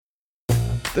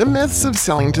The myths of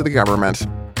selling to the government.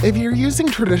 If you're using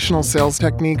traditional sales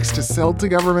techniques to sell to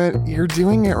government, you're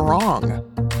doing it wrong.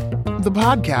 The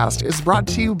podcast is brought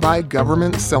to you by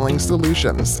Government Selling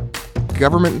Solutions.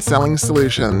 Government Selling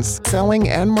Solutions, selling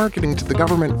and marketing to the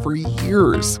government for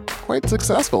years. Quite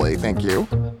successfully, thank you.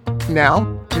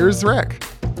 Now, here's Rick.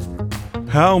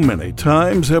 How many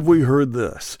times have we heard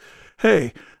this?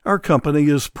 Hey, our company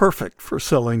is perfect for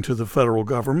selling to the federal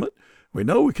government. We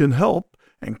know we can help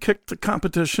and kick the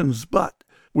competition's butt.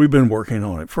 We've been working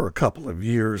on it for a couple of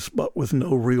years, but with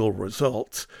no real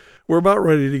results. We're about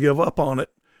ready to give up on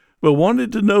it. But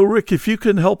wanted to know, Rick, if you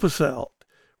can help us out.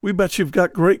 We bet you've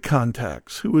got great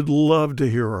contacts who would love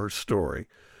to hear our story.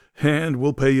 And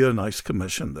we'll pay you a nice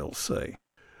commission, they'll say.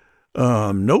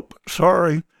 Nope,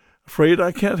 sorry. Afraid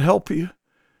I can't help you.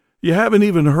 You haven't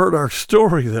even heard our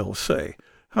story, they'll say.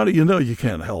 How do you know you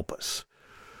can't help us?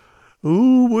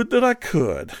 Ooh, would that I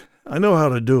could. I know how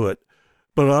to do it,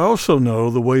 but I also know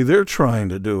the way they're trying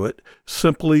to do it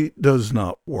simply does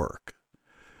not work.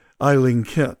 Eileen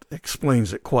Kent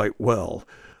explains it quite well.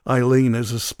 Eileen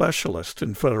is a specialist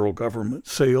in federal government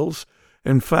sales.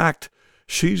 In fact,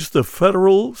 she's the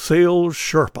Federal Sales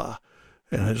Sherpa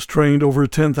and has trained over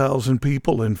 10,000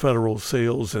 people in federal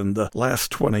sales in the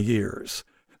last 20 years.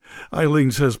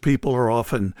 Eileen says people are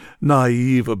often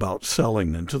naive about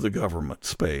selling into the government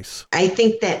space. I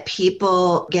think that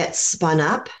people get spun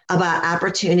up about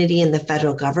opportunity in the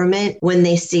federal government when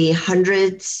they see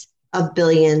hundreds of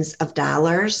billions of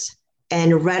dollars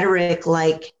and rhetoric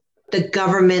like the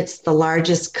government's the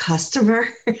largest customer.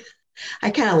 I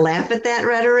kind of laugh at that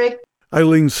rhetoric.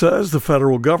 Eileen says the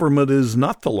federal government is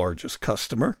not the largest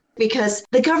customer. Because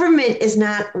the government is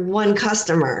not one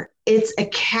customer. It's a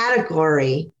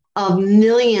category of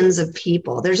millions of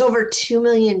people. There's over 2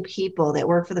 million people that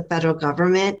work for the federal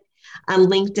government on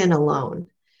LinkedIn alone.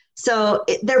 So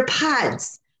they're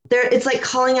pods. It's like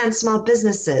calling on small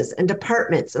businesses and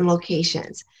departments and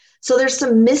locations. So there's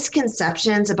some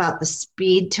misconceptions about the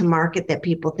speed to market that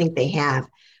people think they have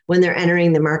when they're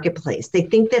entering the marketplace. They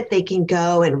think that they can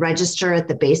go and register at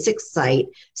the basic site,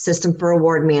 System for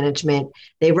Award Management.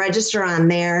 They register on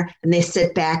there and they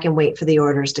sit back and wait for the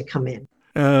orders to come in.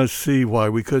 See why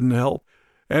we couldn't help.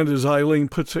 And as Eileen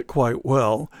puts it quite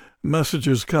well,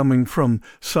 messages coming from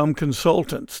some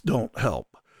consultants don't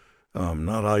help.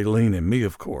 Not Eileen and me,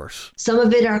 of course. Some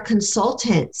of it are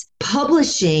consultants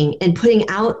publishing and putting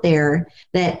out there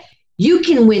that you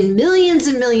can win millions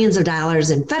and millions of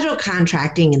dollars in federal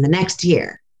contracting in the next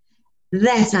year.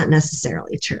 That's not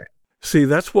necessarily true. See,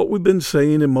 that's what we've been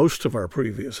saying in most of our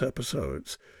previous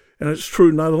episodes. And it's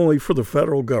true not only for the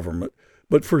federal government,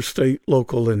 but for state,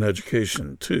 local, and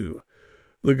education, too.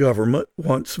 The government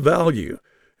wants value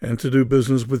and to do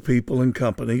business with people and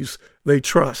companies they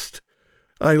trust.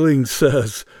 Eileen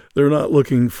says they're not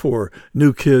looking for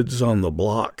new kids on the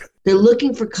block. They're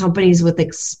looking for companies with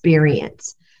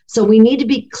experience. So we need to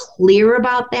be clear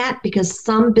about that because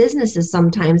some businesses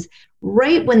sometimes,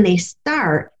 right when they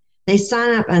start, they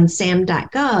sign up on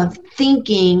SAM.gov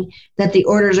thinking that the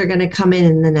orders are going to come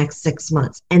in the next 6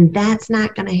 months. And that's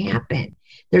not going to happen.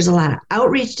 There's a lot of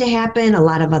outreach to happen, a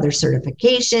lot of other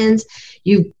certifications.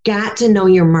 You've got to know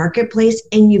your marketplace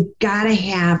and you've got to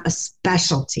have a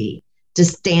specialty to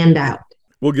stand out.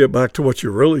 We'll get back to what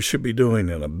you really should be doing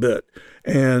in a bit.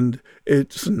 And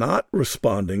it's not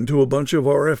responding to a bunch of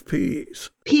RFPs.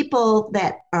 People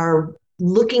that are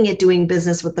looking at doing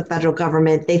business with the federal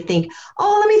government, they think,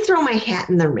 oh, let me throw my hat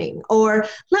in the ring, or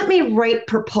let me write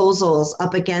proposals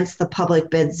up against the public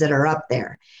bids that are up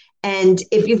there. And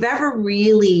if you've ever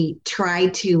really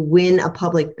tried to win a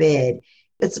public bid,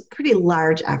 it's a pretty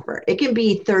large effort. It can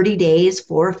be 30 days,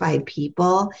 4 or 5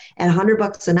 people at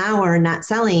 $100 an hour, not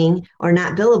selling or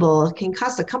not billable can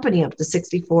cost a company up to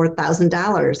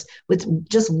 $64,000 with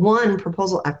just one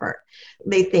proposal effort.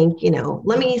 They think,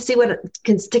 let me see what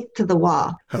can stick to the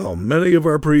wall. How many of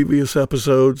our previous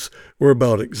episodes were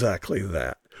about exactly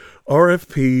that.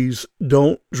 RFPs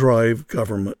don't drive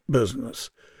government business,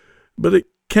 but it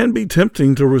can be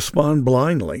tempting to respond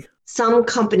blindly. Some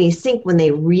companies think when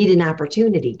they read an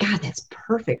opportunity, God, that's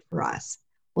perfect for us.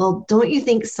 Well, don't you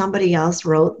think somebody else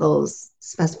wrote those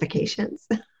specifications?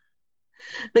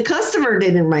 The customer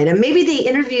didn't write them. Maybe they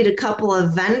interviewed a couple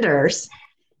of vendors,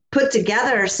 put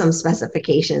together some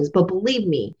specifications. But believe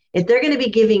me, if they're going to be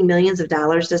giving millions of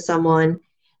dollars to someone,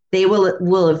 they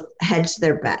will have hedged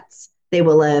their bets. They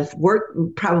will have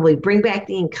worked, probably bring back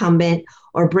the incumbent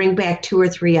or bring back 2 or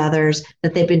 3 others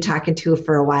that they've been talking to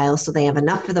for a while. So they have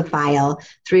enough for the file,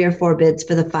 3 or 4 bids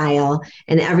for the file,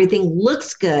 and everything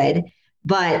looks good.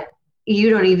 But, you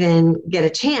don't even get a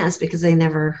chance because they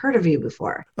never heard of you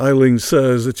before. Eileen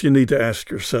says that you need to ask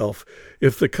yourself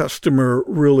if the customer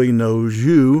really knows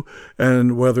you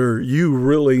and whether you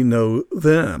really know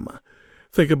them.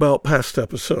 Think about past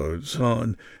episodes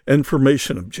on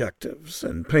information objectives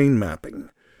and pain mapping.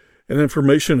 In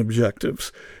information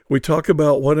objectives, we talk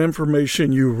about what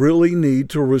information you really need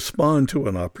to respond to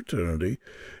an opportunity,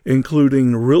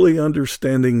 including really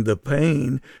understanding the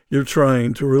pain you're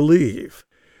trying to relieve.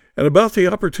 And about the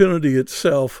opportunity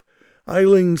itself,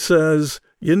 Eileen says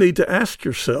you need to ask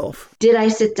yourself, did I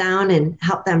sit down and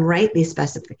help them write these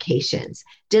specifications?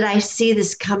 Did I see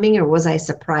this coming, or was I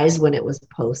surprised when it was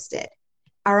posted?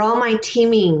 Are all my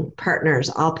teaming partners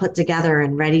all put together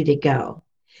and ready to go?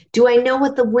 Do I know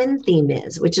what the win theme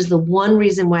is, which is the one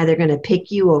reason why they're going to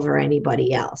pick you over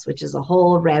anybody else, which is a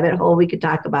whole rabbit hole we could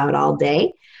talk about all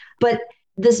day. But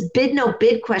this bid, no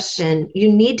bid question, you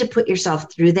need to put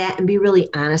yourself through that and be really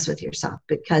honest with yourself,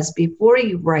 because before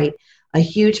you write a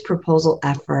huge proposal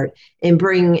effort and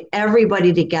bring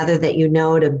everybody together that you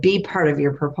know to be part of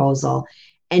your proposal,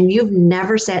 and you've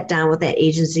never sat down with that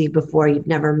agency before, you've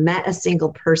never met a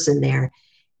single person there,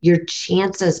 your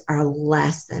chances are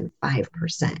less than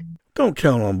 5%. Don't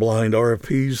count on blind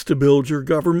RFPs to build your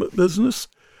government business.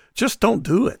 Just don't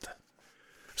do it.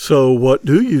 So what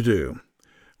do you do?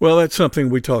 Well, that's something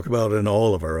we talk about in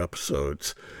all of our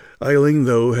episodes. Eileen,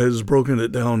 though, has broken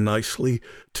it down nicely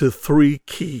to 3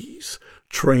 keys: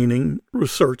 training,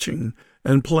 researching,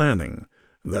 and planning.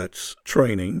 That's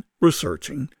training,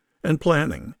 researching, and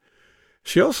planning.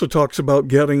 She also talks about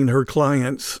getting her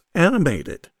clients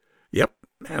animated. Yep,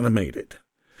 animated.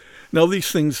 Now,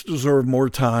 these things deserve more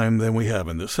time than we have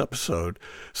in this episode,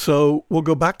 so we'll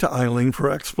go back to Eileen for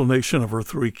explanation of her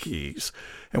 3 keys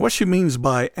and what she means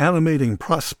by animating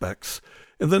prospects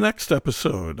in the next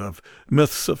episode of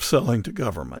Myths of Selling to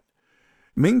Government.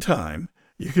 Meantime,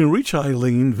 you can reach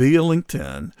Eileen via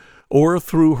LinkedIn or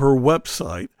through her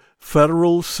website,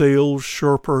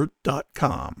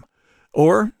 federalsalessherpa.com,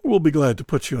 or we'll be glad to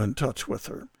put you in touch with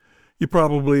her. You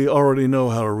probably already know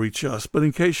how to reach us, but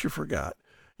in case you forgot,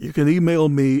 you can email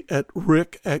me at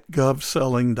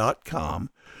rick@govselling.com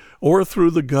or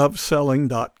through the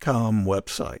govselling.com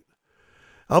website.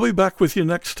 I'll be back with you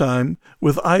next time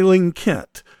with Eileen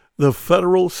Kent, the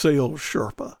Federal Sales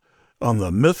Sherpa, on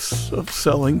the Myths of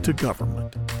Selling to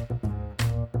Government.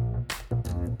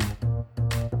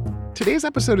 Today's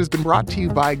episode has been brought to you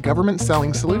by Government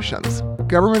Selling Solutions.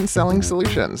 Government Selling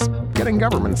Solutions, getting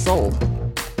government sold.